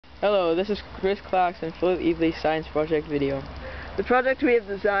Hello, this is Chris.C Philipp.E science project video. The project we have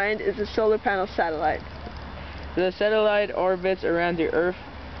designed is a solar panel satellite. The satellite orbits around the Earth,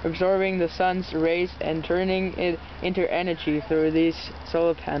 absorbing the sun's rays and turning it into energy through these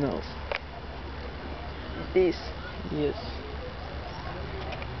solar panels. These? Yes.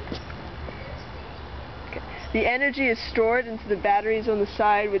 Okay. The energy is stored into the batteries on the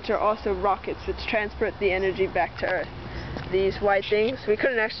side, which are also rockets, which transport the energy back to Earth. These white things, we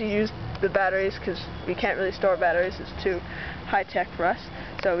couldn't actually use the batteries because we can't really store batteries, it's too high-tech for us,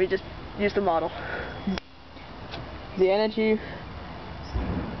 so we just used the model. The energy...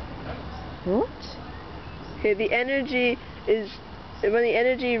 What? Okay, the energy is... When the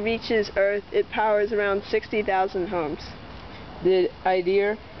energy reaches Earth, it powers around 60,000 homes. The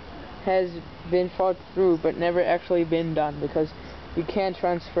idea has been thought through but never actually been done because you can't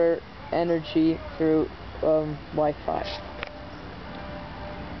transfer energy through Wi-Fi.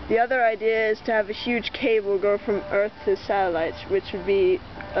 The other idea is to have a huge cable go from Earth to satellites, which would be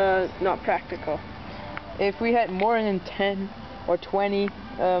not practical. If we had more than 10 or 20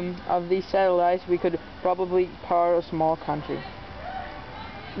 of these satellites, we could probably power a small country.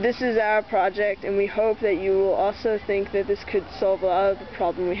 This is our project, and we hope that you will also think that this could solve a lot of the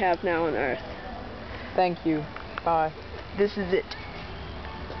problem we have now on Earth. Thank you. Bye. This is it.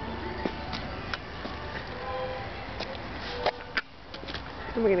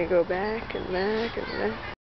 And we're going to go back and back and back.